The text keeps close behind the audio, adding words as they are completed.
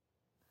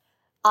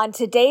On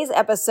today's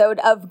episode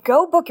of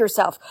Go Book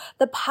Yourself,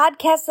 the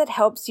podcast that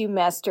helps you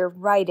master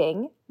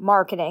writing,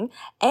 marketing,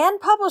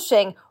 and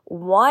publishing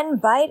one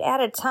bite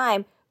at a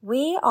time,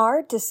 we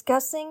are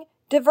discussing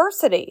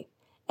diversity,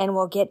 and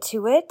we'll get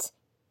to it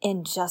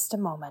in just a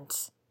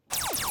moment.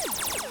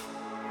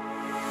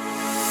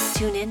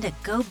 Tune in to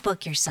Go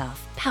Book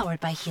Yourself,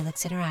 powered by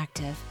Helix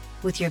Interactive,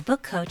 with your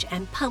book coach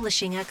and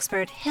publishing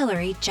expert,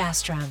 Hillary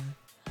Jastram.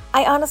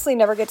 I honestly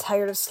never get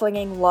tired of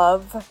slinging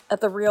love at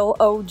the real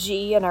OG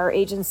in our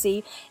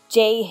agency,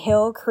 J.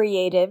 Hill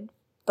Creative,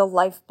 the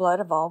lifeblood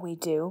of all we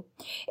do.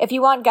 If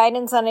you want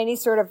guidance on any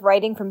sort of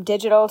writing from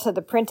digital to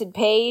the printed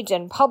page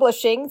and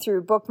publishing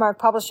through Bookmark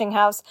Publishing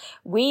House,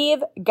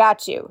 we've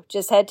got you.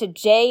 Just head to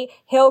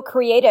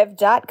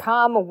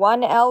jhillcreative.com,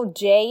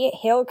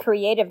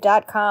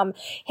 1ljhillcreative.com.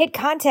 Hit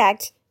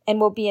contact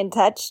and we'll be in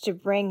touch to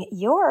bring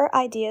your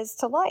ideas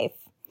to life.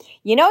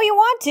 You know you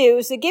want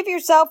to, so give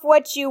yourself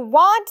what you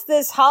want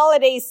this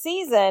holiday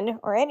season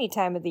or any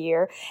time of the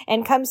year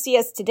and come see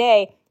us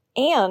today.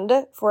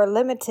 And for a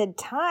limited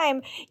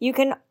time, you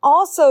can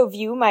also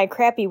view my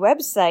crappy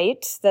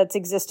website that's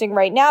existing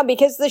right now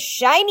because the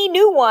shiny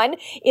new one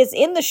is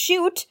in the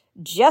chute,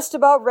 just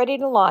about ready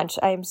to launch.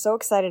 I am so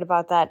excited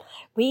about that.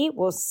 We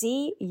will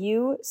see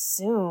you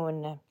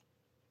soon.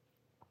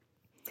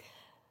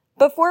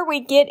 Before we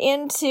get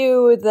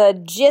into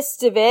the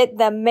gist of it,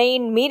 the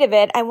main meat of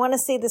it, I want to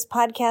say this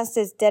podcast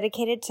is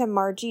dedicated to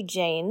Margie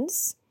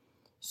Janes.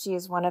 She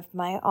is one of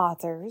my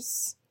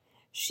authors.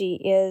 She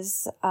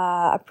is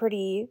a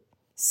pretty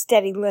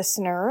steady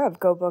listener of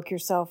Go Book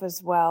Yourself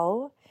as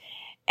well.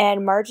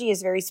 And Margie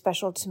is very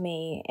special to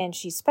me. And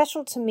she's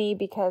special to me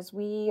because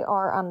we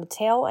are on the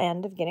tail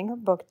end of getting her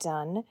book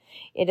done.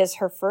 It is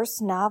her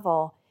first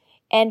novel.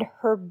 And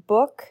her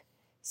book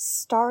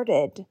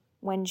started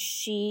when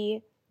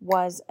she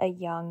was a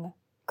young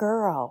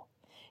girl.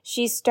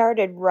 She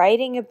started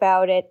writing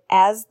about it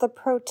as the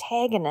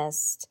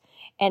protagonist,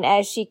 and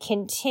as she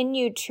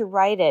continued to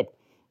write it,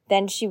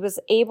 then she was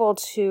able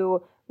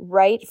to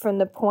write from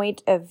the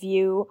point of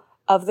view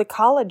of the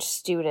college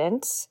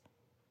student.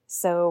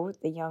 So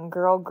the young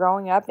girl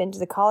growing up into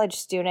the college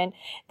student,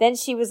 then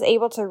she was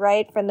able to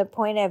write from the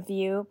point of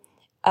view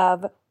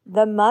of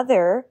the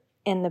mother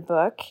in the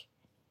book.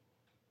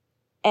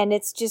 And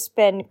it's just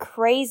been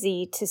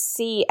crazy to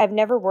see. I've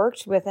never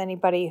worked with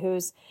anybody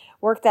who's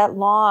worked that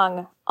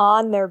long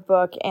on their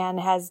book and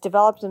has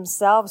developed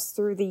themselves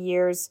through the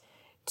years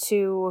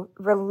to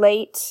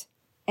relate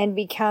and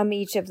become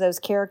each of those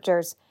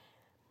characters.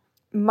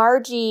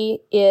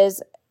 Margie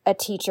is a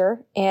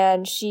teacher,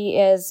 and she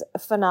is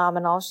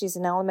phenomenal. She's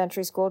an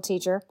elementary school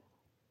teacher.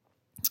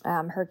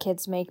 Her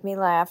kids make me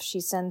laugh. She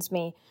sends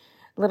me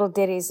little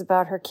ditties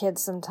about her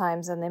kids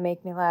sometimes, and they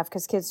make me laugh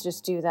because kids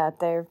just do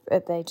that. They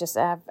just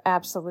have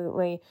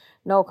absolutely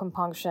no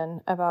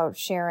compunction about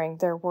sharing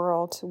their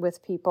world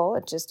with people.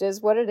 It just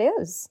is what it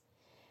is.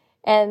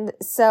 And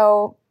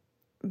so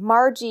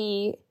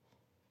Margie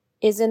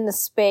is in the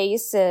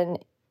space, and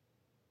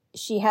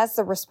she has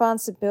the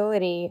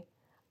responsibility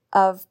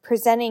of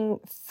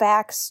presenting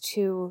facts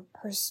to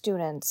her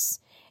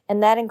students.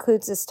 And that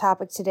includes this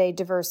topic today,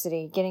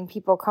 diversity, getting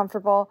people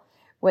comfortable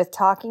with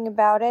talking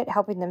about it,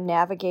 helping them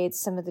navigate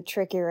some of the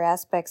trickier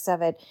aspects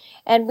of it.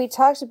 And we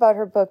talked about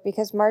her book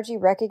because Margie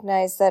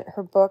recognized that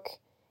her book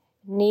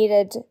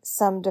needed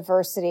some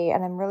diversity,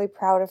 and I'm really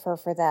proud of her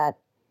for that.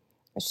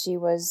 She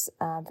was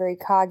very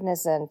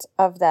cognizant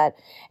of that.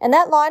 And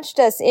that launched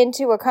us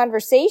into a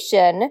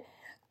conversation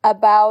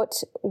about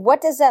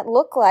what does that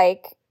look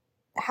like?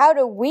 How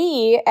do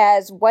we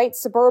as white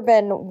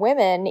suburban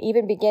women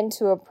even begin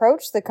to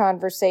approach the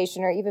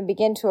conversation or even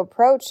begin to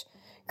approach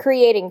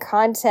creating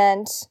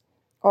content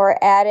or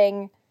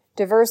adding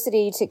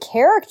diversity to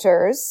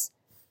characters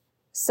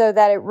so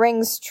that it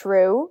rings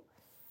true,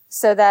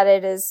 so that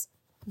it is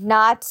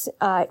not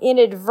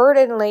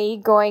inadvertently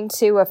going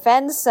to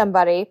offend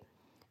somebody.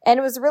 And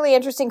it was a really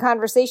interesting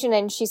conversation,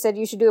 and she said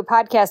you should do a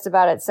podcast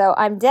about it. So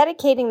I'm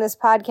dedicating this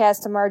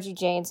podcast to Margie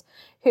Janes,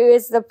 who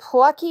is the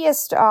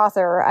pluckiest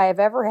author I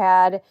have ever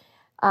had,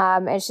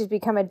 and she's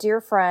become a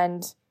dear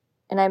friend,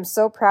 and I'm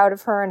so proud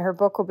of her, and her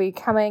book will be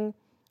coming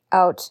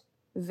out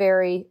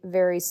very,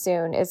 very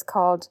soon. It's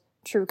called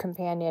True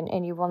Companion,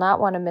 and you will not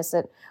want to miss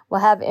it. We'll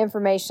have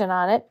information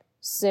on it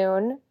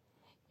soon.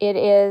 It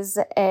is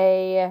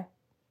I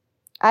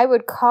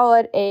would call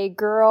it a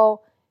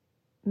girl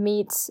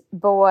meets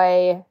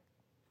boy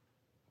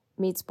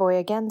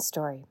again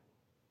story.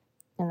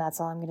 And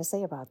that's all I'm going to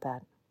say about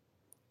that.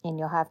 And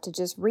you'll have to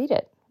just read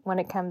it when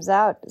it comes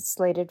out. It's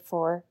slated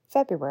for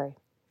February.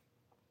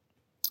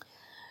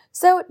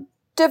 So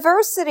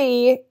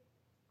diversity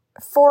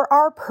for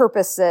our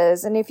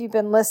purposes, and if you've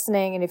been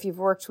listening and if you've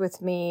worked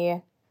with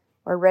me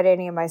or read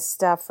any of my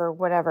stuff or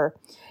whatever,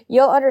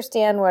 you'll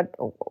understand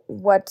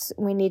what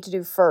we need to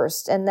do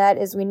first, and that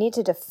is we need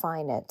to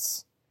define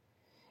it.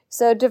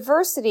 So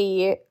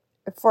diversity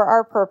for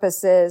our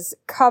purposes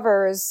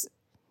covers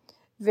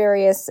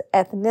various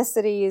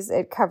ethnicities,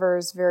 it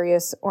covers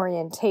various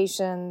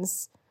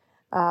orientations,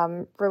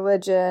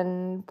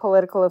 religion,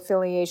 political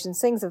affiliations,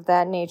 things of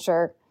that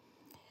nature.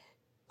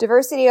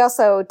 Diversity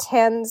also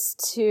tends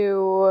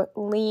to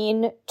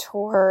lean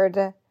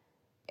toward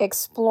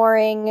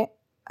exploring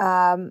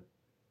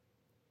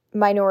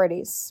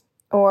minorities,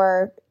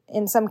 or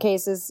in some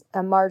cases, a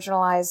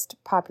marginalized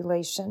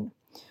population,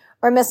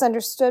 or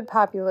misunderstood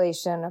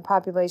population, a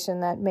population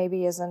that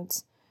maybe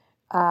isn't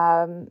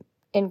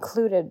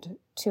included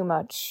too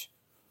much.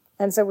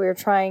 And so we're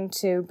trying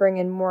to bring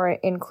in more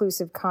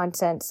inclusive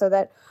content so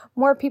that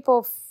more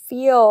people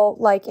feel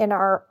like in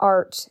our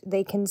art,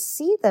 they can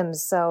see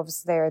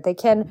themselves there. They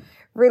can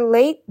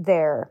relate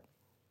there.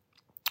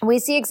 We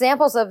see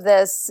examples of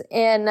this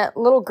in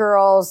little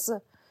girls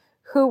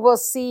who will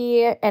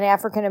see an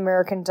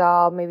African-American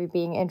doll maybe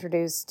being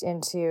introduced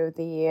into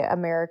the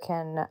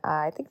American,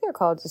 I think they're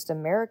called just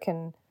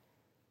American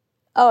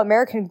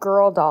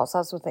Girl dolls.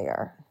 That's what they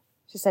are.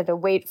 Just had to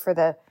wait for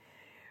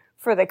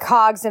the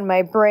cogs in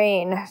my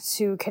brain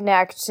to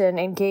connect and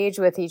engage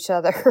with each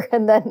other.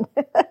 And then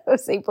I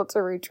was able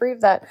to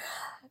retrieve that.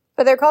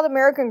 But they're called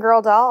American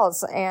Girl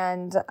dolls.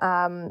 And,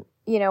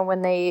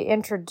 when they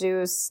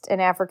introduced an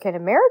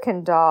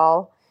African-American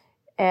doll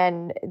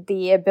and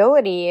the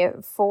ability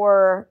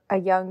for a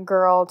young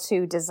girl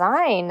to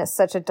design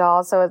such a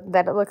doll so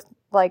that it looks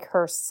like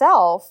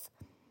herself,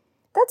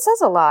 that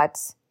says a lot.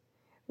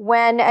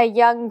 When a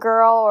young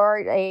girl or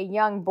a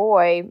young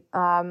boy,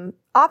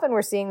 often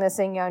we're seeing this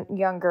in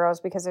young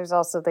girls because there's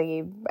also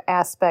the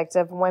aspect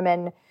of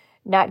women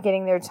not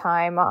getting their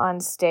time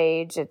on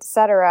stage,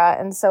 etc.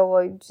 And so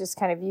we'll just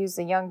kind of use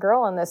the young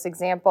girl in this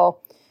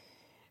example.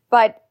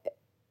 But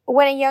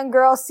when a young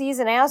girl sees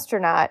an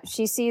astronaut,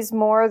 she sees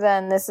more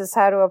than this is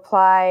how to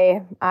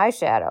apply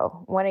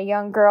eyeshadow. When a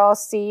young girl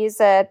sees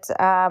it,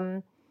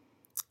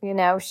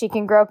 she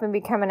can grow up and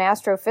become an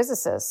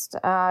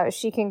astrophysicist.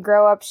 She can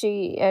grow up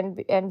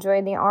and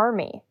join the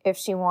army if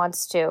she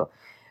wants to.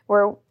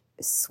 We're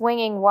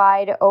swinging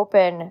wide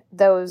open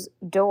those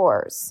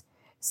doors.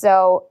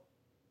 So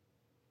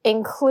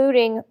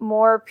including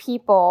more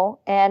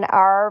people, and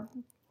our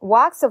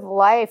walks of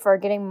life are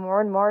getting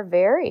more and more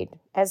varied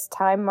as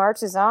time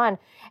marches on.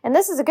 And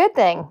this is a good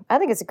thing. I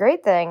think it's a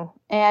great thing.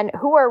 And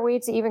who are we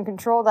to even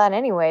control that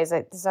anyways?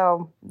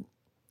 So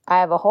I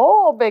have a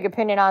whole big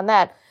opinion on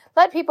that.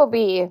 Let people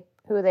be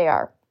who they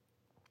are.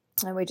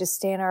 And we just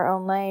stay in our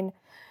own lane.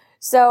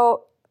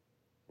 So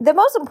the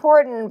most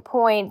important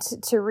point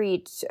to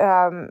reach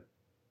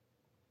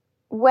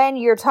when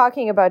you're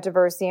talking about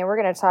diversity, and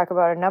we're going to talk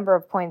about a number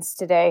of points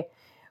today,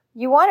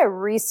 you want to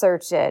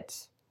research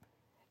it.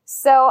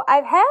 So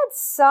I've had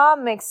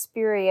some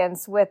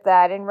experience with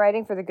that in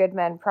writing for the Good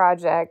Men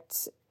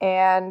Project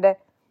and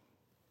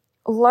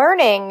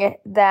learning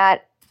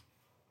that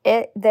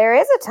there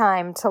is a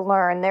time to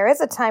learn. There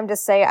is a time to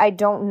say, I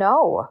don't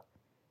know.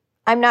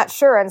 I'm not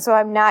sure. And so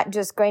I'm not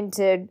just going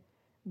to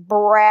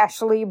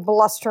brashly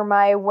bluster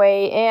my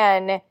way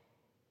in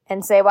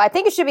and say, well, I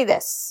think it should be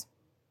this,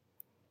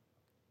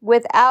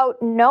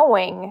 without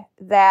knowing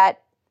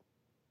that,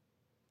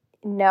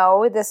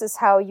 no, this is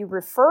how you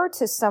refer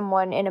to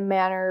someone in a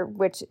manner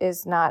which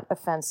is not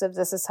offensive.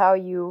 This is how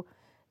you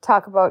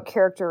talk about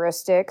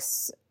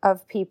characteristics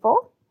of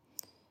people.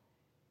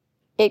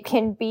 It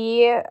can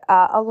be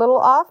a little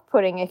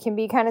off-putting. It can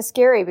be kind of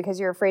scary because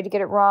you're afraid to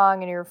get it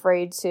wrong and you're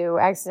afraid to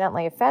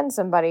accidentally offend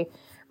somebody.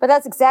 But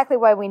that's exactly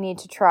why we need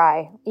to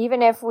try.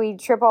 Even if we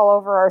trip all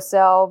over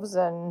ourselves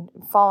and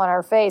fall on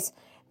our face,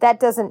 that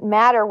doesn't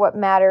matter. What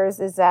matters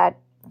is that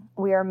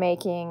we are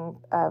making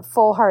a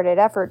full-hearted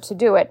effort to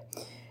do it.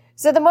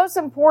 So the most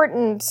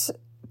important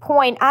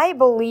point, I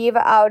believe,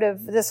 out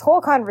of this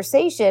whole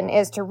conversation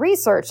is to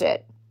research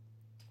it.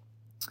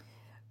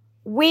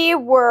 We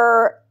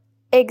were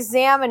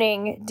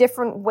examining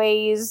different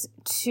ways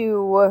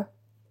to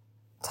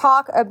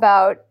talk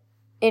about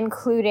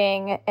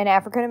including an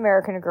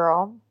African-American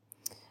girl,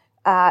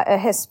 a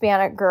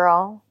Hispanic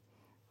girl,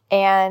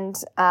 and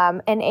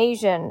an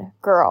Asian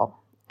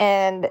girl.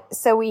 And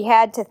so we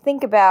had to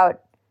think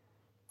about,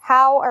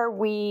 how are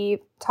we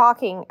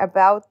talking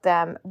about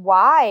them?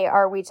 Why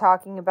are we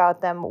talking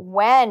about them?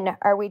 When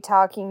are we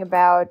talking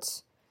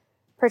about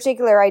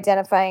particular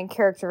identifying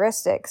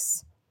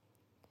characteristics?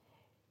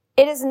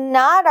 It is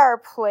not our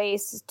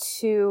place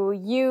to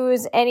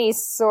use any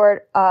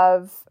sort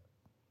of,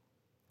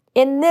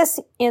 in this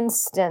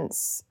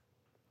instance,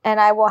 and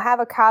I will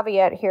have a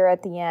caveat here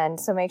at the end,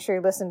 so make sure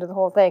you listen to the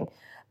whole thing,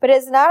 but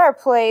it's not our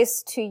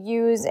place to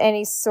use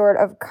any sort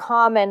of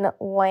common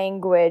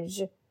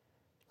language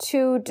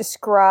to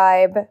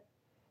describe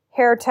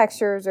hair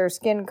textures or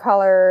skin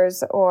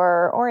colors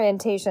or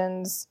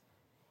orientations.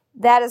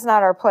 That is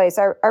not our place.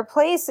 Our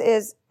place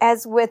is,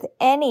 as with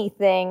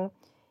anything,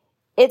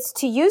 it's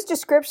to use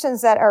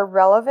descriptions that are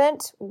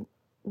relevant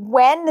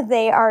when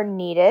they are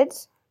needed.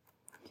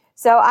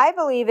 So I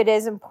believe it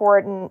is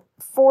important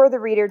for the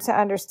reader to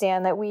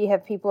understand that we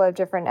have people of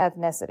different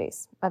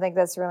ethnicities. I think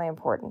that's really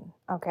important.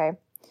 Okay.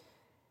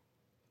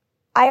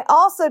 I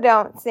also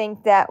don't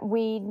think that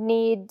we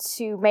need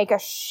to make a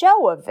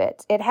show of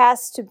it. It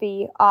has to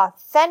be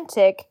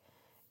authentic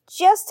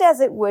just as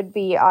it would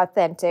be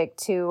authentic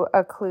to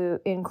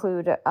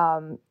include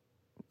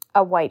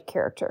a white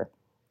character.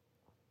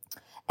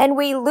 And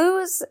we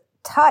lose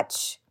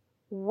touch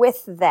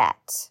with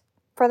that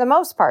for the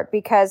most part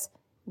because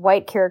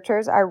white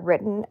characters are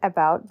written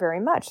about very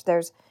much.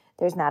 There's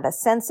not a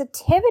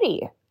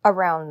sensitivity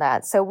around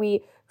that. So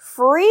we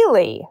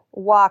freely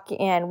walk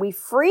in, we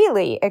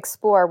freely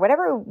explore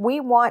whatever we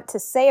want to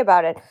say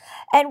about it.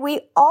 And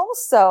we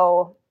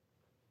also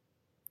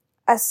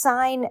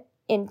assign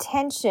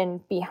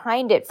intention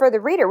behind it for the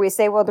reader. We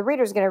say, well, the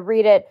reader's going to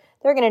read it.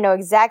 They're going to know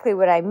exactly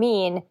what I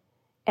mean,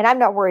 and I'm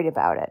not worried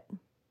about it.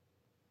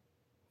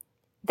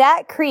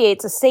 That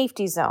creates a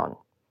safety zone.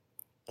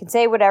 You can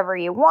say whatever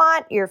you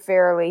want. You're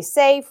fairly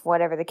safe,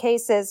 whatever the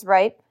case is,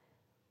 right?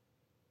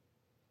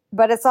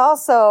 But it's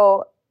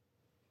also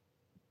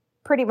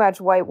pretty much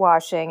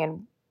whitewashing,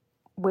 and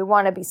we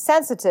want to be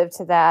sensitive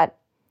to that.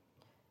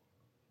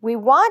 We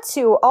want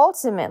to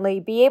ultimately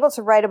be able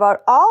to write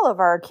about all of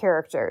our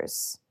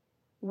characters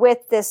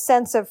with this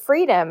sense of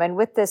freedom and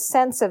with this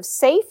sense of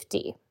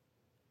safety.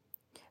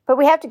 But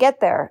we have to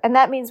get there, and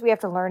that means we have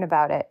to learn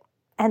about it.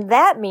 And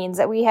that means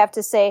that we have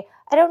to say,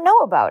 I don't know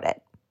about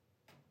it.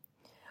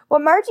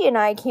 What Margie and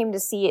I came to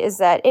see is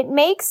that it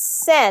makes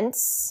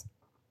sense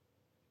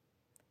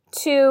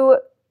to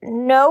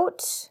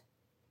note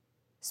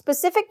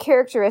specific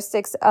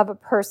characteristics of a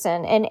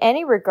person in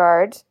any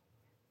regard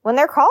when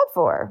they're called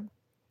for.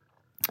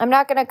 I'm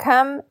not going to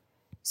come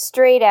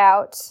straight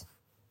out,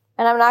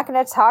 and I'm not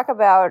going to talk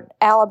about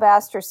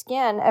alabaster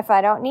skin if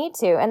I don't need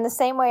to. And the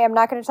same way, I'm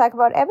not going to talk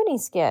about ebony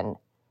skin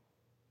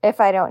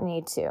if I don't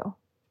need to.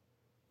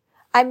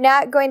 I'm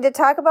not going to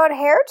talk about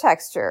hair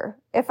texture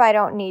if I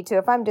don't need to.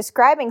 If I'm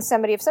describing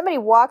somebody, if somebody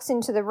walks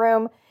into the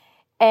room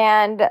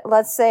and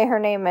let's say her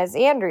name is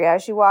Andrea,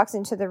 she walks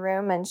into the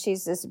room and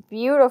she's this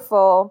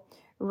beautiful,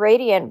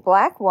 radiant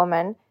black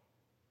woman,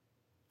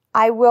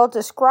 I will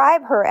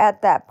describe her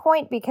at that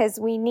point because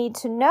we need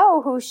to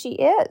know who she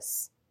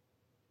is.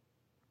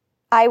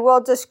 I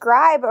will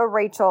describe a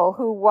Rachel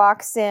who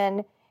walks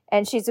in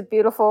and she's a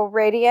beautiful,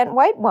 radiant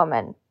white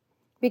woman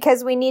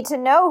because we need to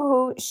know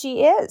who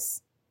she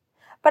is.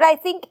 But I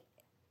think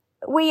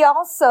we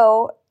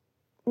also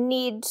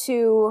need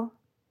to,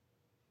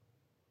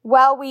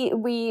 while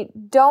we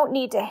don't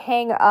need to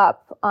hang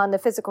up on the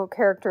physical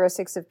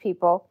characteristics of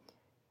people,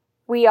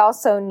 we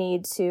also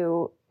need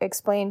to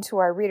explain to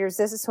our readers,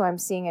 this is who I'm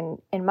seeing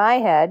in my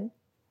head.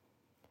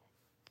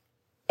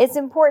 It's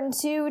important,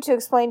 too, to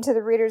explain to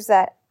the readers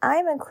that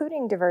I'm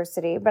including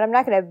diversity, but I'm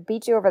not going to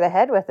beat you over the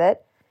head with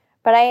it.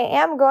 But I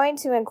am going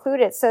to include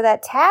it so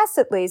that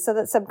tacitly, so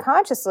that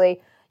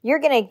subconsciously, you're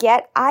going to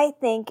get, I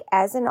think,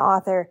 as an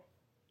author,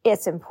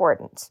 it's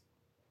important.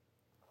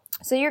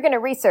 So you're going to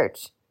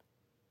research.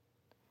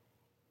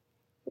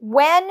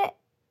 When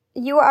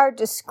you are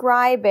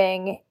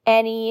describing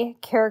any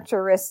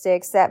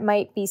characteristics that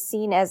might be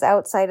seen as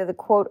outside of the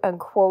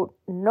quote-unquote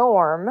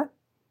norm,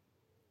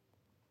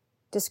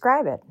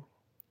 describe it.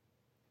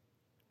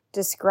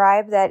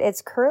 Describe that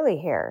it's curly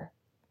hair.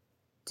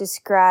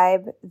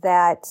 Describe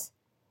that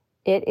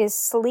it is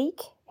sleek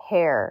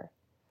hair.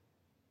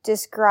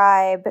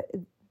 Describe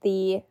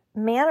the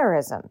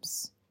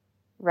mannerisms,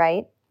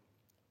 right?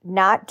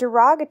 Not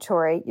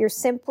derogatory. You're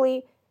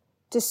simply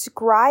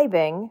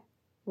describing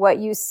what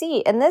you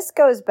see. And this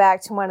goes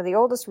back to one of the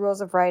oldest rules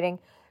of writing,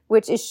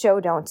 which is show,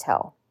 don't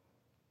tell.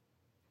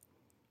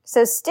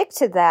 So stick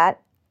to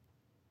that.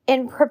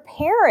 In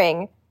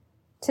preparing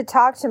to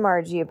talk to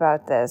Margie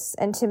about this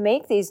and to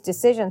make these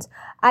decisions,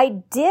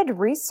 I did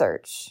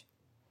research.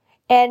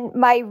 And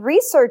my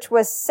research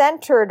was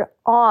centered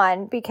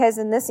on, because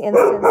in this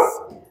instance,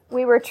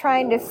 we were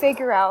trying to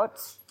figure out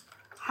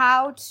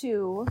how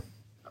to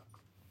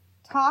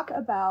talk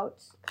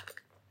about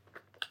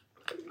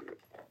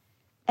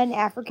an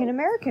African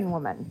American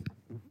woman.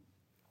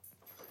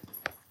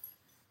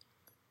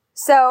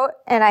 So,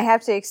 and I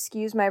have to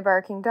excuse my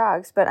barking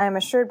dogs, but I'm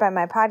assured by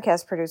my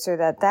podcast producer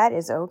that that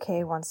is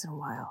okay once in a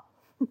while.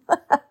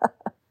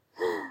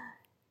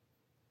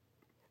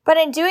 But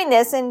in doing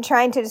this and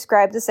trying to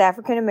describe this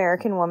African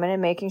American woman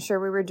and making sure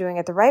we were doing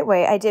it the right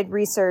way, I did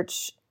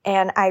research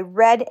and I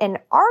read an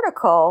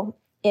article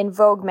in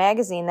Vogue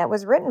magazine that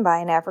was written by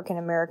an African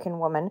American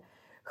woman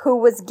who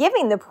was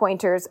giving the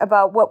pointers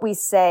about what we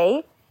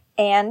say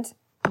and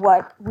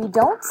what we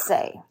don't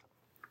say.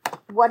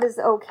 What is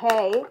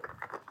okay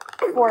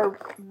for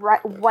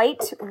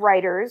white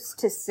writers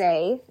to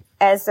say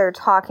as they're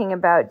talking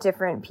about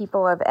different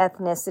people of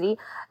ethnicity,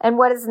 and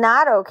what is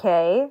not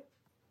okay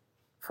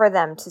for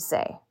them to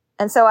say.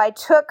 And so I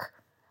took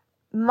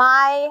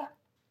my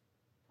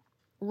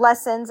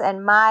lessons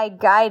and my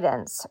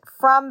guidance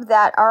from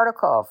that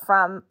article,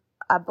 from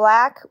a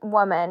black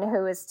woman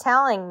who is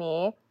telling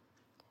me,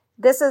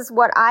 this is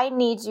what I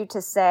need you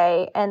to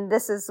say, and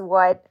this is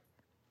what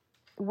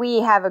we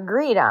have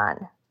agreed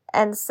on.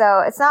 And so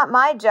it's not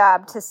my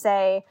job to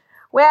say,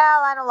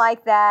 well, I don't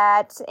like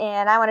that,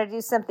 and I want to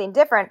do something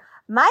different.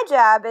 My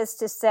job is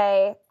to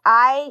say,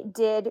 I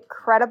did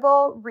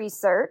credible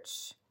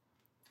research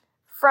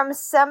from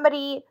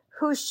somebody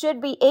who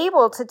should be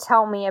able to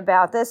tell me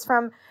about this,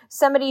 from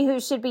somebody who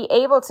should be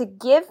able to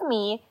give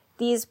me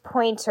these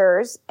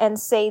pointers and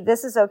say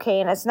this is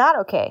okay and it's not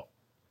okay.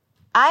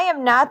 I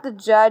am not the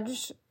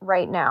judge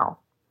right now.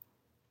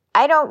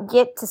 I don't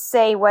get to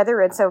say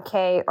whether it's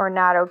okay or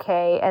not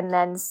okay and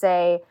then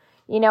say,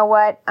 you know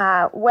what,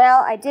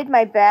 well, I did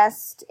my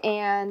best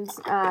and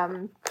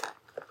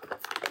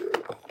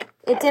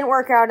it didn't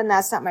work out and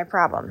that's not my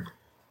problem.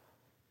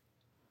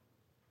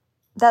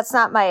 That's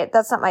not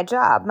my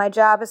job. My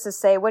job is to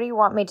say, what do you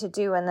want me to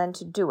do, and then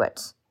to do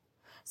it.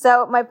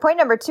 So my point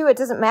number 2, it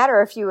doesn't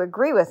matter if you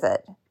agree with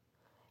it.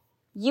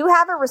 You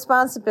have a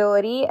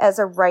responsibility as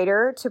a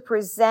writer to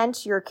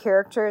present your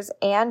characters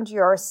and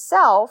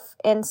yourself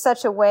in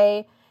such a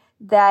way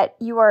that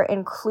you are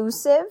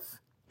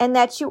inclusive and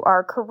that you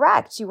are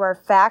correct. You are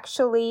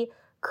factually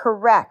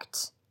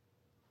correct.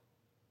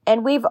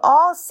 And we've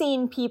all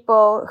seen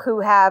people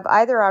who have,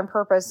 either on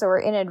purpose or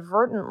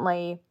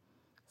inadvertently,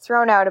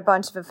 thrown out a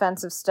bunch of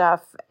offensive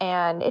stuff,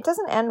 and it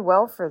doesn't end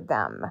well for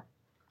them.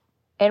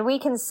 And we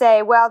can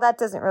say, well, that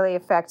doesn't really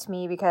affect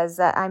me because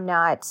I'm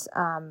not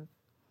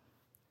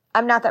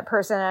that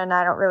person and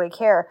I don't really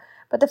care.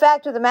 But the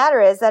fact of the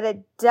matter is that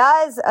it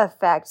does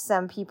affect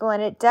some people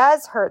and it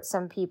does hurt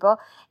some people,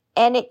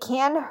 and it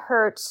can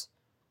hurt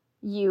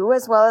you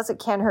as well as it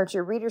can hurt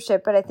your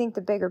readership. But I think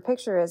the bigger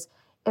picture is,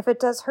 if it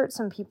does hurt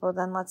some people,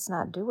 then let's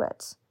not do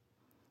it.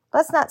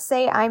 Let's not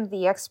say I'm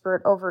the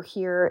expert over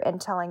here and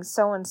telling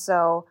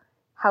so-and-so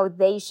how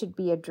they should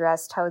be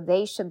addressed, how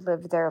they should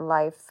live their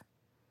life,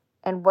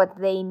 and what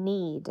they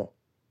need.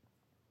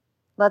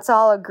 Let's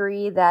all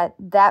agree that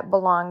that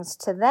belongs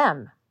to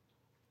them.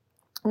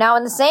 Now,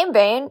 in the same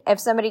vein, if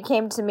somebody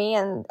came to me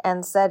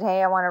and said,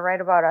 hey, I want to write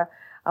about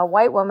a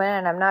white woman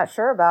and I'm not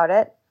sure about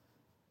it,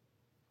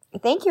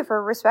 thank you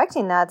for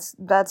respecting that.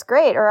 That's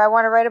great. Or I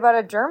want to write about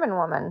a German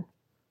woman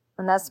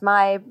and that's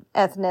my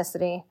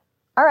ethnicity.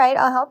 All right,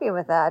 I'll help you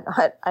with that.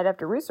 I'd have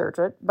to research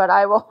it, but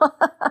I will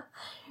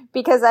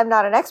because I'm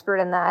not an expert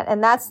in that.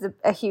 And that's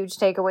a huge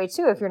takeaway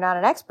too. If you're not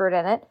an expert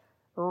in it,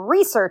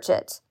 research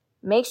it.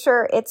 Make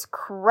sure it's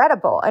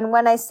credible. And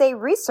when I say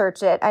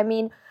research it, I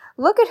mean,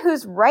 look at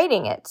who's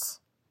writing it.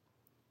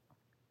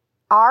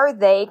 Are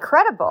they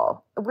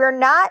credible? We're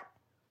not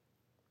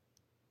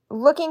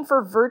looking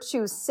for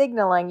virtue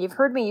signaling. You've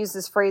heard me use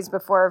this phrase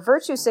before.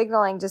 Virtue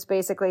signaling just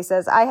basically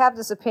says, I have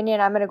this opinion,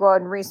 I'm going to go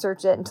out and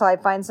research it until I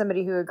find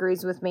somebody who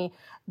agrees with me.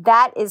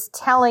 That is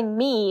telling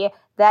me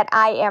that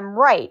I am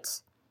right.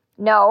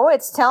 No,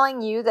 it's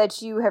telling you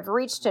that you have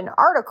reached an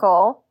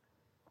article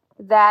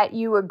that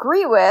you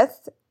agree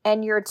with,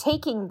 and you're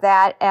taking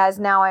that as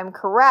now I'm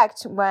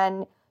correct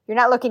when you're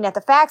not looking at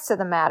the facts of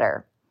the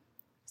matter.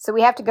 So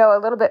we have to go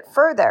a little bit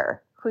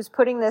further. Who's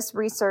putting this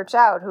research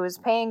out? Who is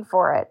paying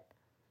for it?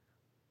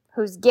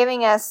 Who's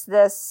giving us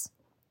this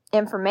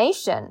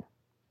information?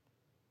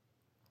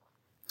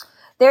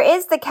 There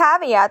is the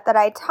caveat that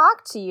I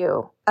talked to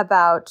you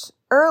about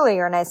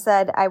earlier, and I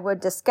said I would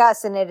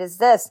discuss, and it is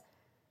this.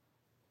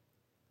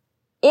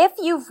 If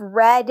you've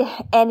read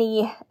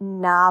any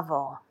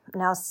novel,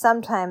 now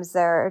sometimes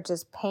there are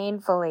just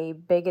painfully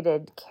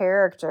bigoted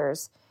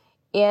characters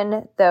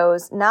in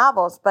those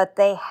novels, but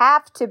they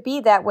have to be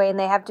that way, and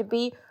they have to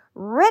be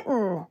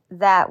written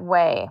that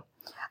way.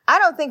 I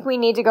don't think we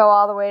need to go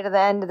all the way to the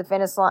end of the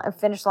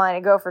finish line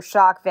and go for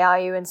shock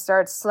value and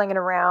start slinging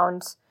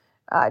around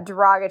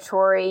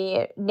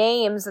derogatory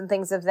names and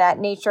things of that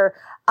nature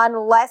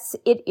unless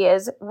it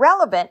is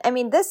relevant. I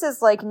mean, this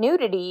is like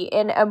nudity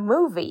in a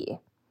movie.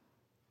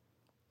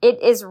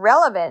 It is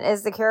relevant.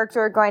 Is the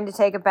character going to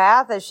take a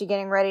bath? Is she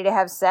getting ready to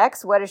have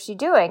sex? What is she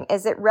doing?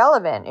 Is it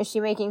relevant? Is she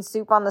making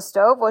soup on the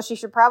stove? Well, she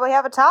should probably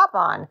have a top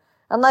on,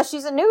 unless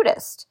she's a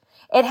nudist.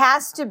 It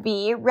has to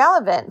be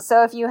relevant.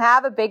 So if you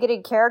have a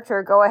bigoted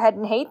character, go ahead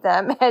and hate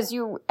them as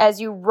you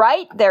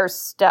write their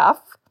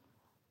stuff.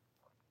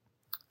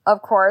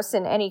 Of course,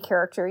 in any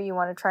character, you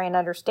want to try and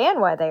understand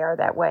why they are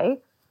that way.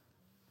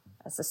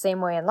 That's the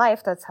same way in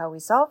life. That's how we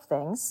solve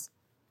things.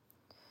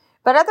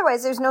 But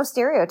otherwise, there's no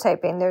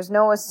stereotyping. There's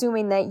no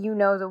assuming that you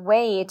know the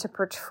way to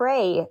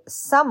portray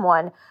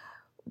someone.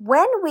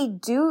 When we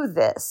do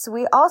this,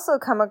 we also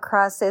come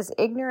across as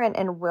ignorant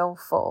and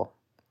willful.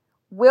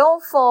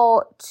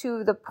 Willful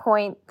to the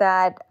point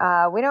that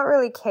we don't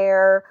really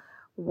care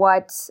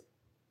what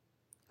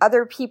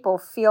other people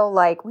feel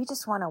like. We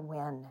just want to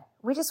win.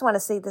 We just want to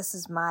say this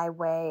is my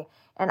way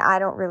and I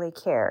don't really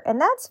care.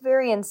 And that's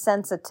very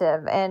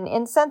insensitive. And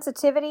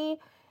insensitivity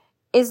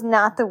is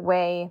not the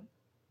way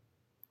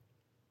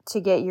to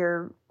get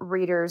your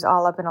readers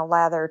all up in a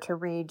lather to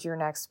read your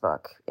next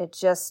book. It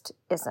just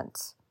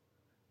isn't.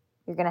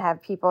 You're going to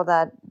have people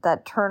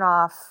that turn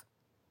off.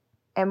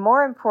 And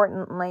more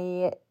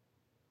importantly,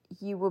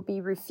 you will be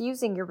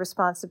refusing your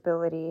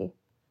responsibility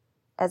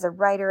as a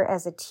writer,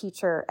 as a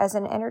teacher, as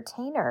an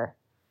entertainer,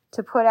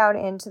 to put out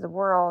into the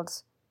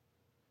world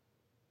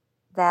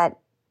that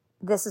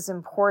this is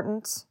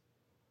important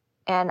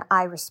and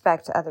I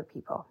respect other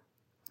people.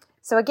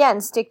 So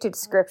again, stick to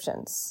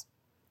descriptions.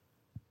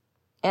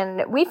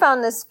 And we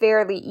found this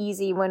fairly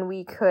easy when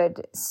we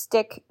could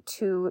stick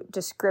to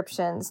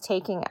descriptions,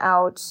 taking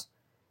out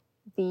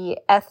the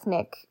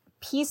ethnic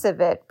piece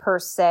of it per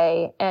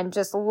se, and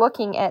just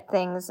looking at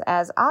things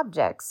as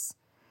objects.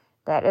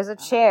 That is a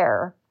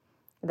chair.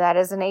 That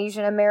is an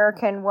Asian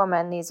American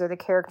woman. These are the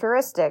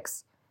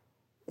characteristics.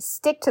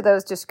 Stick to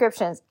those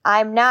descriptions.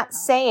 I'm not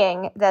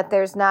saying that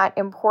there's not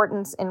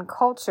importance in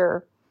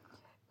culture,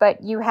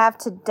 but you have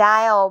to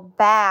dial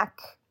back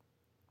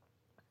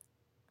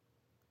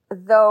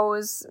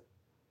those,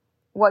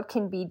 what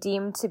can be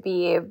deemed to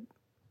be,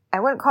 I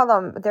wouldn't call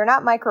them, they're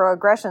not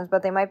microaggressions,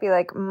 but they might be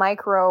like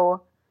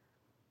micro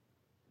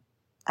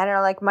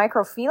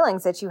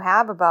feelings that you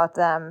have about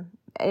them.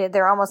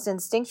 They're almost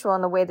instinctual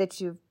in the way that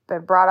you've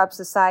been brought up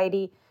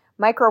society.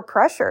 Micro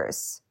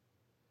pressures.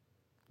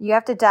 You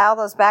have to dial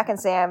those back and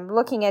say, I'm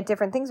looking at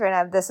different things right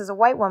now. This is a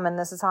white woman.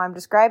 This is how I'm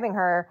describing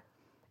her.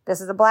 This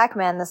is a black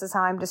man. This is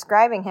how I'm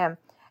describing him.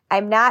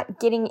 I'm not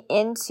getting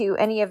into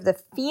any of the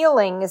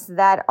feelings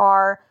that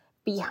are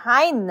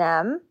behind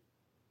them.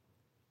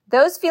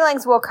 Those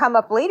feelings will come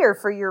up later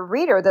for your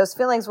reader. Those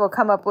feelings will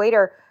come up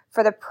later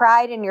for the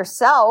pride in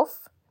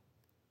yourself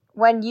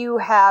when you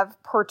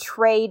have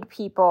portrayed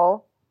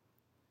people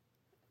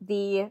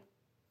the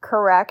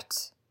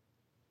correct,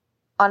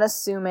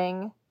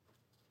 unassuming,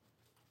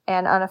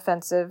 and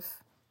unoffensive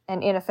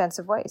and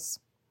inoffensive ways.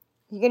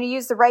 You're going to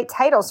use the right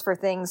titles for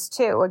things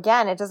too.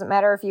 Again, it doesn't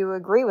matter if you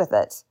agree with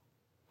it.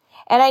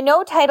 And I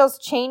know titles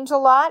change a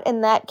lot,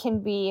 and that can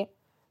be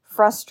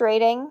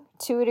frustrating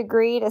to a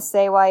degree to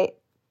say, well,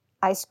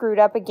 I screwed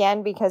up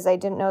again because I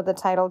didn't know the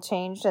title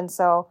changed, and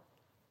so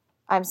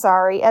I'm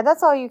sorry. And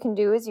that's all you can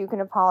do is you can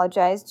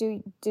apologize.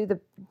 Do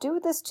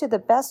this to the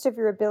best of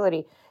your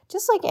ability.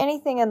 Just like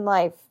anything in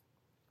life,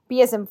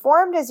 be as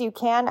informed as you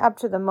can up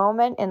to the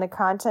moment in the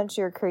content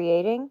you're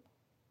creating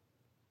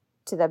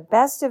to the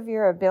best of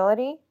your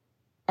ability.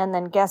 And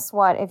then guess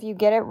what? If you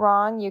get it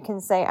wrong, you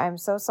can say, I'm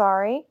so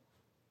sorry.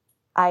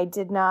 I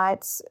did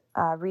not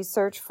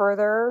research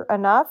further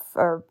enough,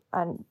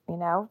 and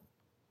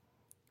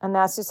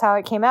that's just how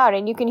it came out.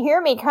 And you can hear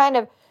me kind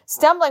of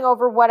stumbling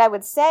over what I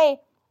would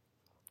say.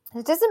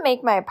 It doesn't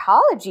make my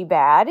apology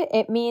bad.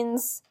 It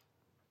means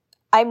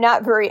I'm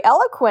not very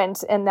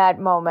eloquent in that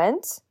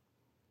moment.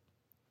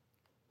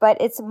 But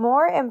it's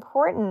more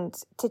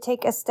important to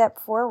take a step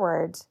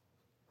forward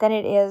than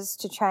it is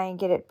to try and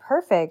get it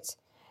perfect.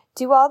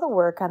 Do all the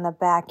work on the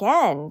back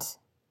end.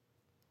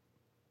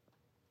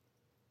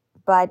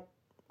 But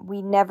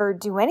we never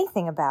do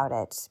anything about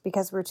it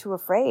because we're too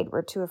afraid.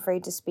 We're too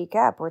afraid to speak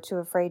up. We're too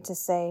afraid to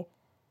say,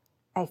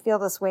 I feel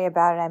this way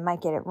about it. I might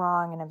get it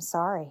wrong and I'm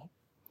sorry.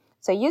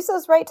 So use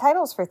those right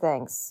titles for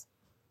things.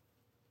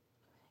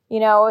 You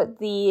know,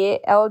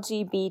 the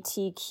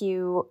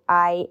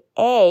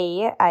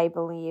LGBTQIA, I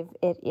believe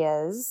it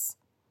is,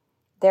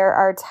 there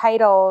are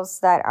titles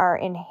that are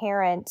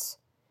inherent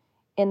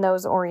in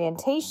those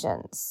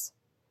orientations.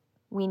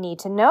 We need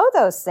to know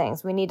those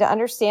things. We need to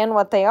understand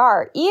what they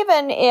are,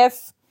 even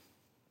if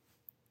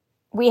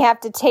we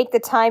have to take the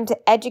time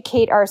to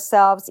educate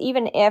ourselves,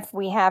 even if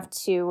we have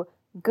to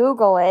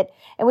Google it.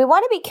 And we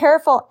want to be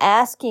careful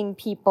asking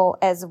people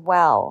as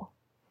well.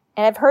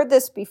 And I've heard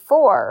this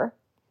before.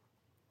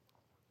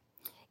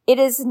 It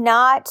is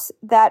not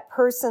that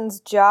person's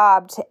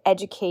job to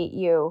educate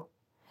you.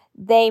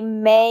 They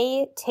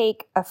may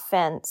take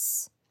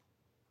offense.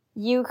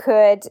 You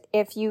could,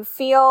 if you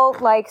feel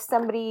like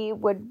somebody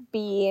would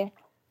be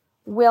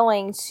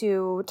willing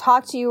to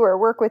talk to you or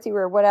work with you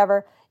or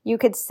whatever, you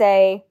could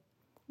say,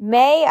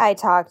 may I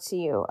talk to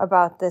you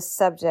about this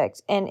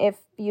subject? And if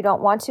you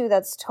don't want to,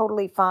 that's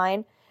totally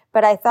fine.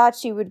 But I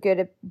thought you would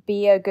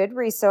be a good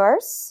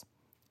resource.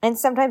 And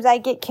sometimes I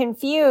get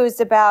confused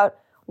about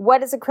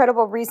what is a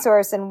credible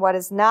resource and what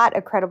is not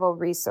a credible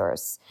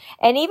resource.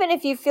 And even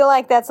if you feel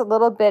like that's a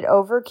little bit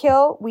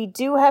overkill, we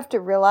do have to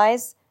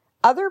realize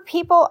other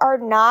people are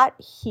not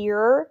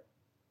here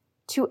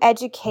to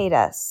educate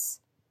us.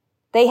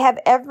 They have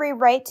every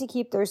right to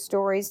keep their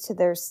stories to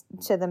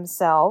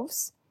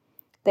themselves.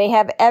 They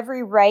have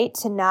every right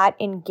to not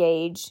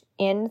engage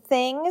in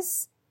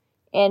things,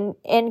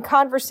 in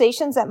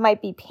conversations that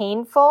might be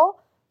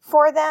painful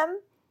for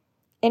them,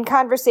 in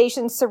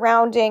conversations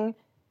surrounding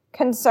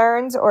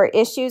concerns or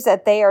issues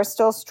that they are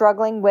still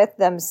struggling with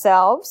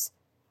themselves.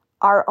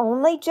 Our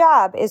only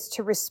job is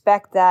to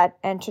respect that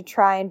and to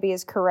try and be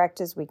as correct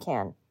as we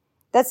can.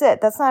 That's it.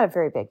 That's not a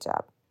very big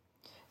job.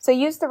 So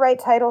use the right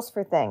titles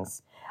for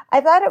things. I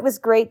thought it was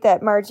great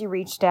that Margie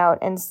reached out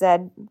and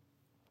said,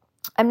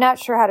 I'm not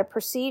sure how to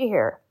proceed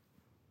here.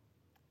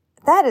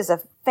 That is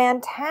a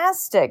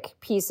fantastic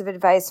piece of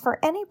advice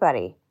for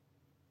anybody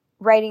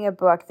writing a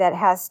book that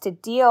has to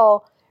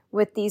deal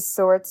with these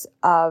sorts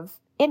of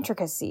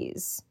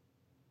intricacies.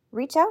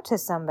 Reach out to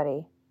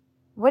somebody.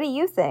 What do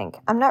you think?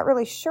 I'm not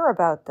really sure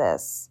about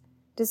this.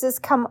 Does this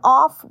come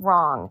off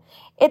wrong?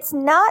 It's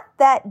not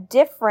that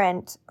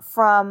different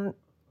from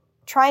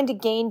trying to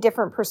gain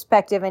different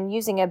perspective and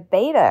using a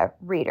beta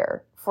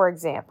reader, for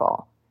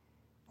example.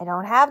 I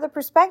don't have the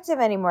perspective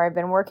anymore. I've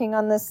been working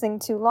on this thing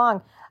too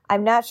long.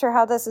 I'm not sure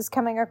how this is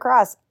coming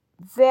across.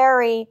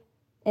 Very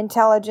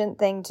intelligent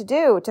thing to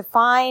do, to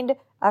find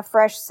a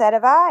fresh set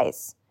of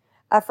eyes,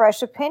 a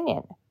fresh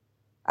opinion,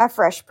 a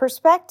fresh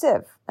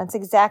perspective. That's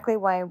exactly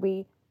why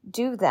we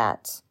do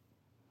that.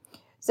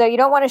 So you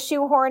don't want to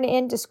shoehorn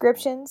in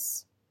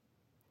descriptions.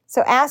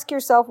 So ask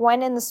yourself,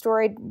 when in the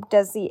story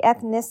does the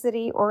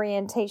ethnicity,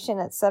 orientation,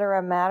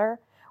 etc. matter?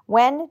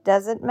 When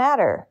does it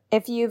matter?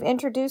 If you've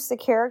introduced the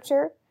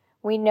character,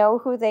 we know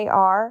who they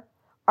are.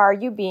 Are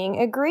you being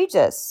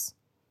egregious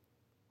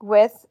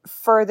with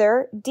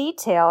further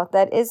detail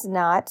that is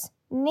not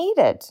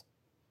needed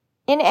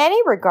in any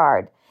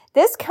regard?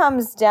 This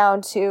comes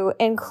down to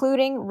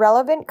including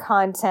relevant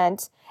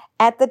content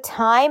at the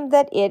time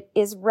that it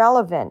is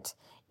relevant.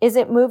 Is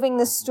it moving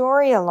the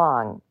story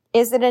along?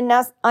 Is it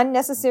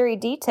unnecessary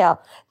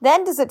detail?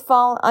 Then does it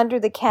fall under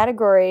the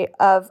category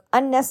of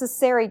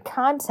unnecessary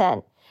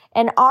content?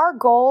 And our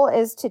goal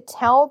is to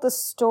tell the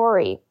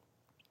story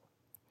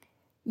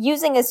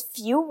using as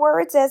few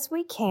words as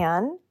we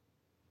can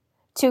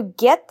to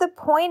get the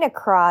point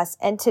across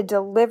and to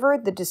deliver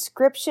the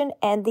description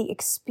and the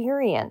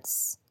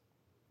experience.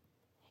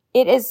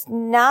 It is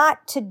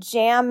not to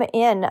jam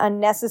in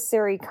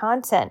unnecessary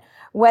content,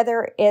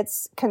 whether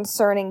it's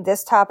concerning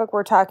this topic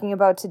we're talking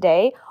about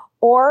today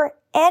or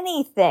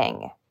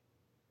anything.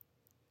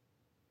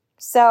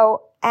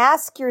 So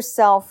ask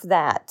yourself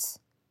that.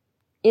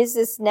 Is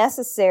this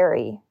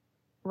necessary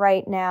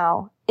right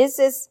now? Is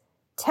this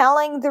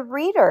telling the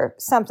reader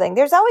something?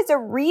 There's always a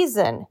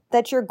reason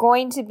that you're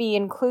going to be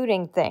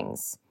including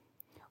things.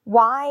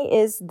 Why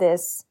is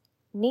this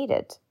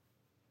needed?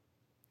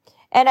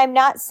 And I'm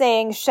not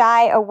saying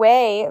shy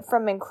away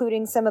from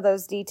including some of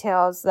those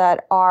details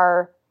that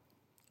are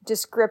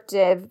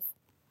descriptive,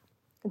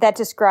 that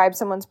describe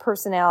someone's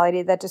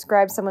personality, that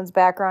describe someone's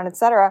background,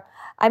 etc.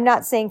 I'm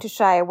not saying to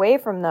shy away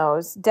from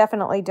those.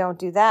 Definitely don't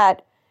do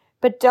that.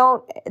 But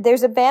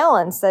there's a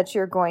balance that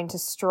you're going to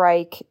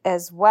strike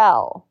as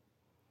well.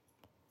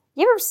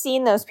 You ever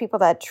seen those people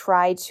that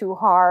try too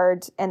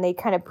hard and they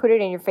kind of put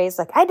it in your face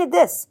like, I did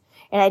this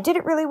and I did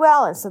it really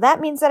well, and so that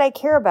means that I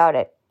care about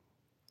it.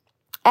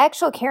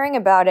 Actual caring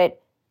about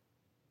it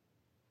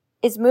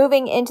is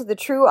moving into the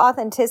true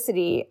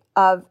authenticity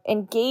of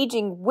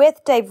engaging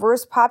with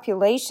diverse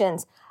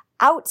populations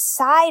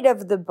outside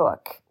of the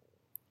book.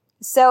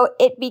 So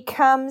it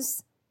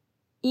becomes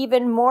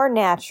even more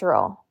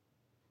natural.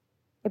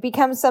 It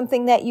becomes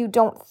something that you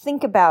don't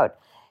think about.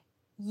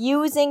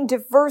 Using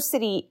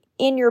diversity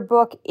in your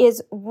book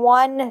is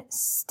one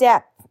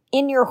step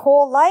in your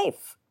whole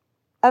life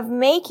of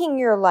making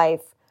your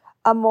life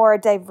a more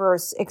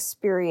diverse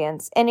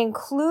experience and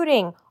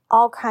including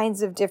all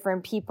kinds of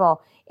different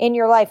people in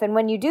your life. And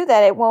when you do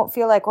that, it won't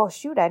feel like, oh,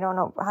 shoot, I don't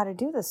know how to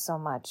do this so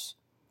much.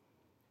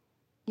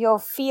 You'll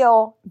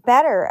feel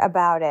better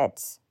about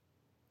it.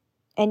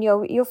 And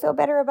you'll feel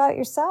better about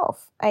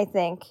yourself, I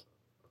think.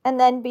 And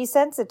then be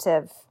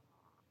sensitive.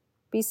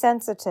 Be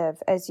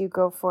sensitive as you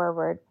go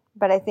forward.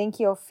 But I think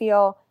you'll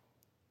feel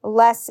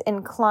less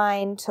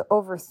inclined to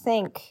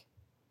overthink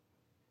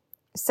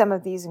some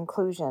of these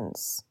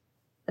inclusions.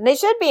 And they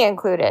should be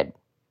included.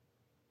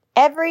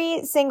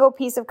 Every single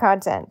piece of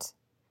content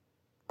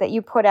that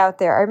you put out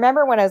there. I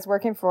remember when I was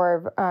working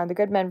for the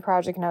Good Men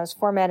Project and I was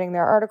formatting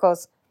their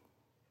articles,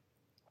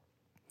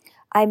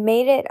 I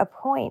made it a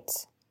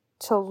point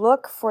to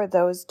look for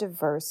those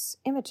diverse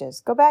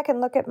images. Go back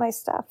and look at my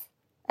stuff.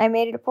 I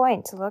made it a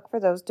point to look for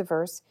those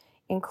diverse,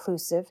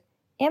 inclusive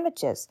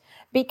images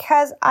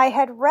because I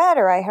had read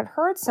or I had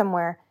heard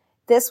somewhere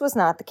this was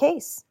not the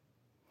case.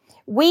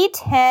 We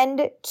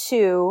tend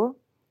to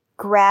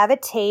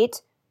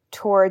gravitate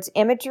towards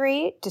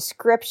imagery,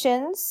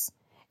 descriptions,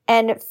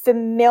 and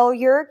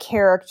familiar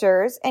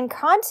characters and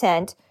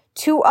content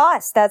to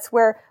us. That's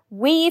where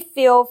we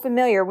feel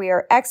familiar. We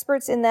are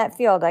experts in that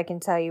field. I can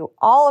tell you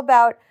all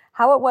about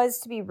how it was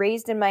to be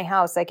raised in my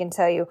house. I can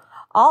tell you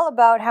all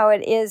about how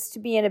it is to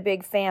be in a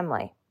big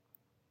family.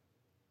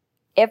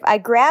 If I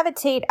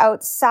gravitate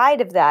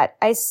outside of that,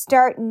 I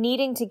start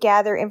needing to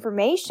gather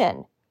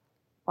information.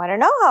 Well, I don't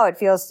know how it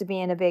feels to be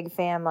in a big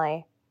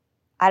family.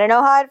 I don't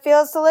know how it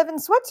feels to live in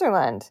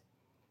Switzerland.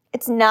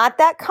 It's not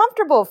that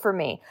comfortable for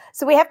me.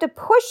 So we have to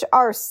push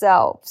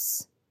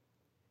ourselves.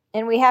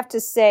 And we have to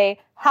say,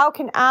 how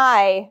can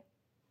I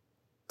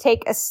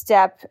take a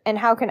step and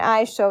how can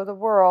I show the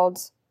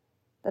world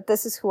that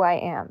this is who I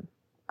am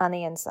on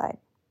the inside?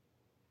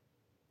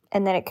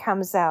 And then it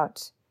comes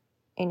out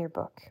in your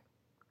book.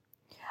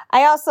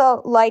 I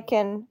also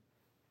liken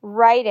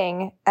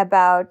writing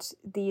about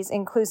these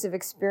inclusive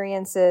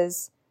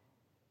experiences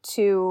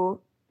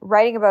to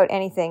writing about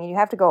anything. You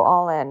have to go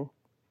all in.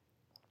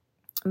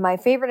 My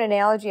favorite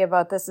analogy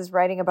about this is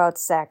writing about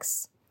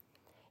sex.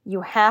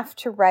 You have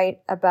to write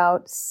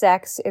about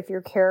sex if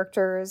your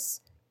characters,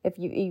 if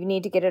you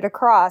need to get it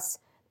across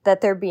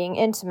that they're being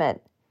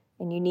intimate.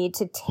 And you need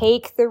to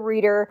take the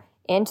reader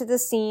into the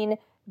scene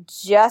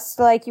just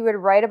like you would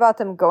write about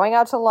them going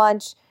out to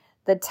lunch,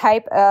 the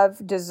type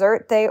of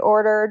dessert they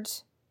ordered,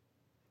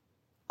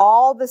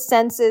 all the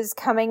senses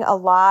coming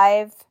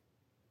alive.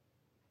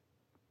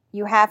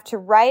 You have to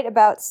write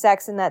about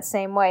sex in that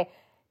same way.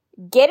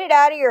 Get it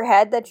out of your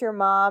head that your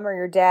mom or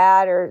your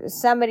dad or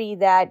somebody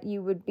that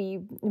you would be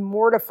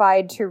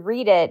mortified to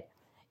read it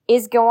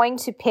is going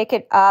to pick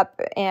it up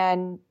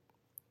and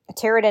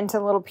tear it into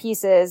little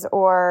pieces,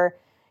 or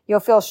you'll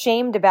feel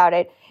shamed about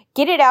it.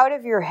 Get it out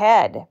of your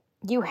head.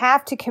 You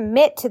have to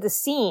commit to the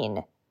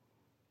scene.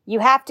 You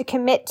have to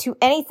commit to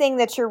anything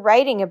that you're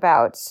writing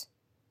about.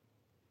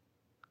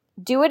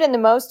 Do it in the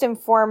most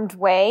informed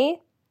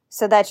way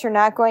so that you're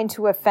not going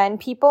to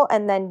offend people,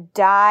 and then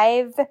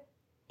dive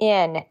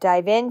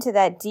into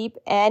that deep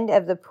end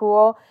of the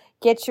pool.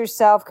 Get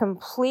yourself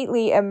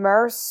completely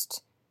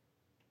immersed.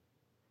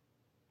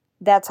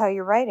 That's how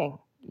you're writing.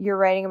 You're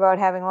writing about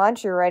having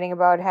lunch. You're writing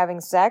about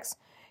having sex.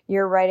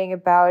 You're writing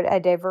about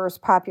a diverse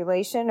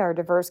population or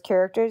diverse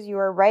characters. You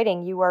are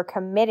writing. You are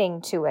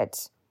committing to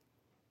it.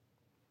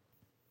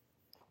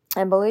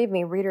 And believe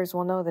me, readers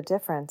will know the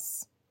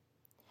difference.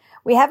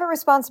 We have a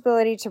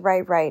responsibility to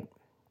write right.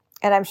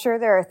 And I'm sure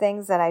there are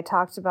things that I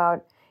talked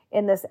about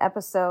in this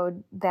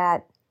episode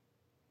that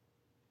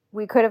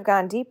we could have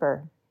gone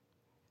deeper.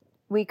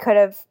 We could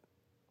have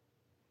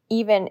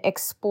even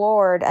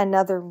explored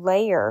another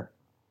layer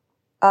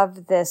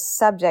of this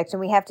subject, and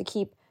we have to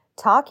keep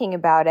talking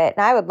about it.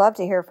 And I would love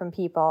to hear from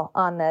people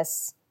on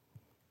this.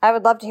 I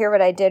would love to hear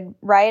what I did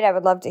right. I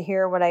would love to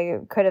hear what I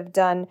could have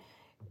done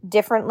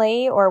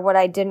differently or what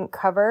I didn't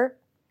cover,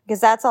 because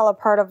that's all a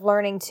part of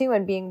learning too,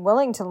 and being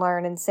willing to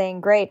learn and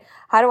saying, great,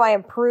 how do I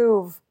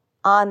improve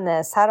on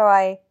this? How do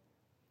I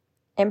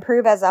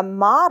improve as a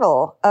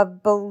model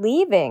of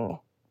believing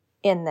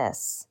in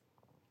this?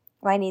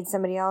 I need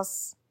somebody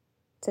else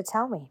to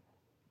tell me.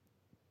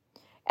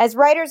 As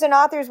writers and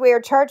authors, we are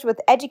charged with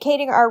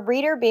educating our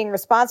reader, being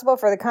responsible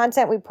for the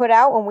content we put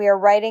out when we are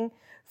writing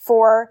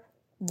for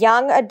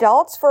young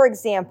adults, for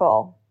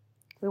example.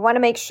 We want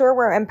to make sure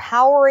we're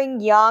empowering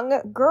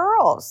young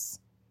girls.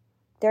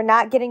 They're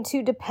not getting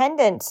too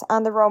dependent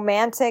on the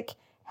romantic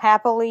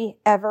happily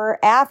ever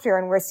after.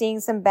 And we're seeing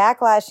some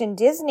backlash in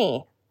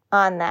Disney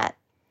on that.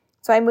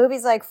 So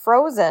movies like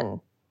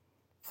Frozen,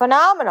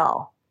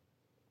 phenomenal.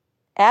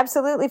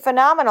 Absolutely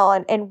phenomenal.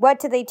 And what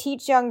do they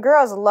teach young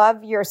girls?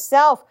 Love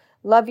yourself,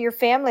 love your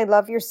family,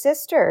 love your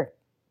sister.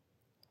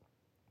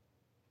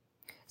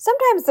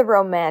 Sometimes the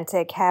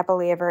romantic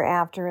happily ever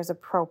after is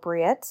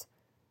appropriate.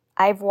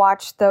 I've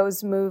watched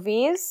those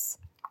movies.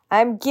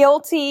 I'm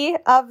guilty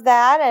of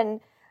that. And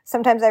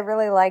sometimes I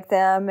really like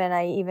them. And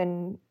I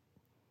even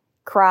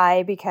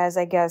cry because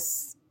I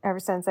guess ever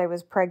since I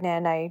was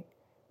pregnant,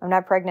 I'm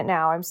not pregnant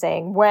now. I'm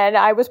saying when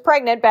I was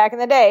pregnant back in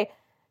the day,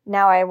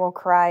 now I will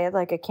cry at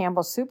like a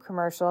Campbell soup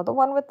commercial, the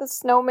one with the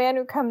snowman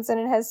who comes in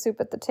and has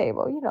soup at the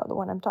table. You know the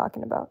one I'm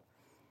talking about.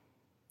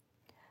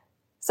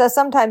 So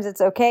sometimes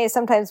it's okay.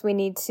 Sometimes we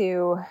need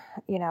to,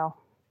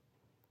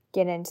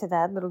 get into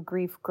that little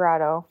grief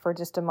grotto for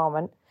just a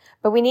moment.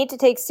 But we need to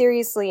take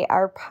seriously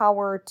our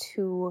power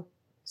to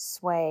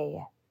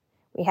sway.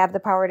 We have the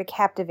power to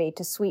captivate,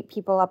 to sweep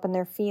people up in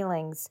their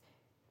feelings.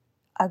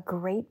 A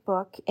great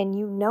book, and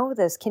you know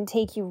this, can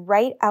take you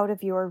right out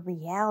of your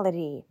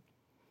reality.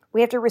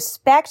 We have to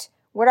respect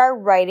what our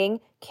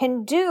writing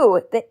can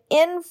do, the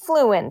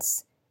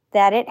influence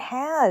that it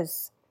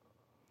has.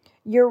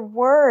 Your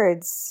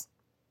words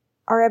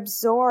are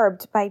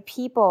absorbed by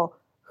people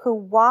who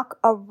walk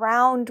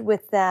around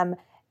with them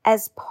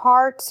as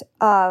part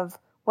of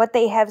what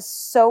they have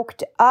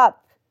soaked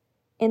up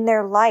in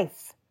their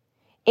life.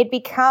 It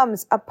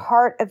becomes a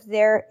part of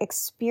their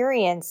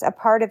experience, a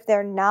part of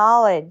their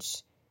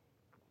knowledge.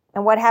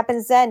 And what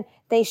happens then?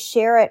 They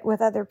share it with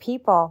other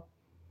people.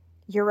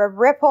 You're a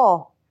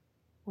ripple.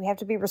 We have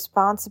to be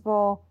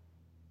responsible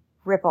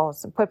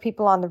ripples and put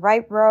people on the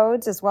right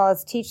roads, as well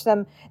as teach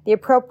them the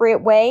appropriate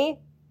way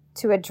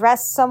to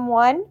address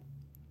someone,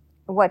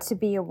 what to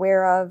be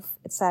aware of,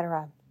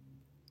 etc.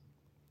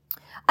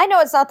 I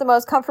know it's not the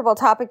most comfortable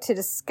topic to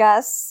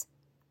discuss.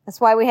 That's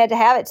why we had to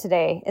have it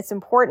today. It's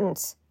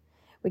important.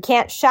 We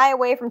can't shy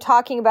away from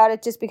talking about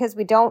it just because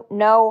we don't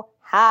know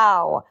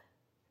how.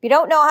 If you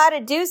don't know how to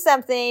do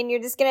something,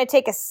 you're just going to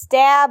take a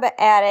stab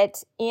at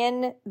it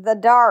in the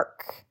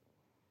dark.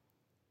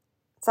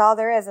 That's all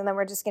there is, and then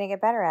we're just going to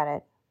get better at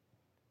it.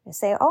 You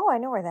say, oh, I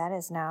know where that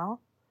is now.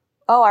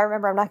 Oh, I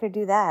remember I'm not going to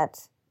do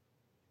that.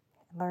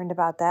 I learned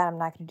about that. I'm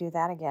not going to do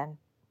that again.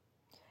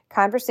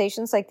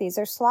 Conversations like these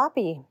are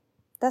sloppy.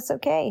 That's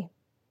okay.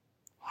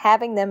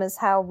 Having them is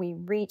how we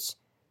reach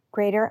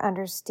greater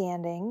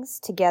understandings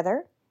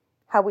together,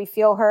 how we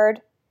feel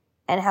heard,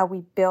 and how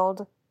we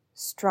build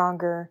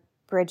stronger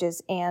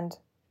bridges and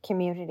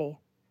community.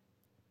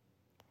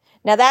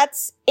 Now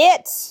that's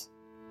it.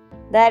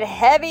 That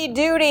heavy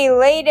duty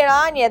laid it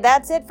on you.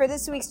 That's it for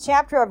this week's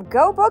chapter of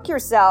Go Book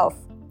Yourself.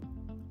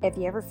 If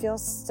you ever feel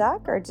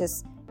stuck or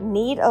just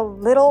need a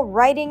little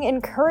writing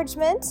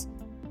encouragement,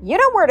 you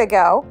know where to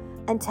go.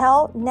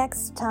 Until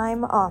next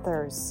time,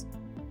 authors,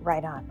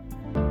 write on.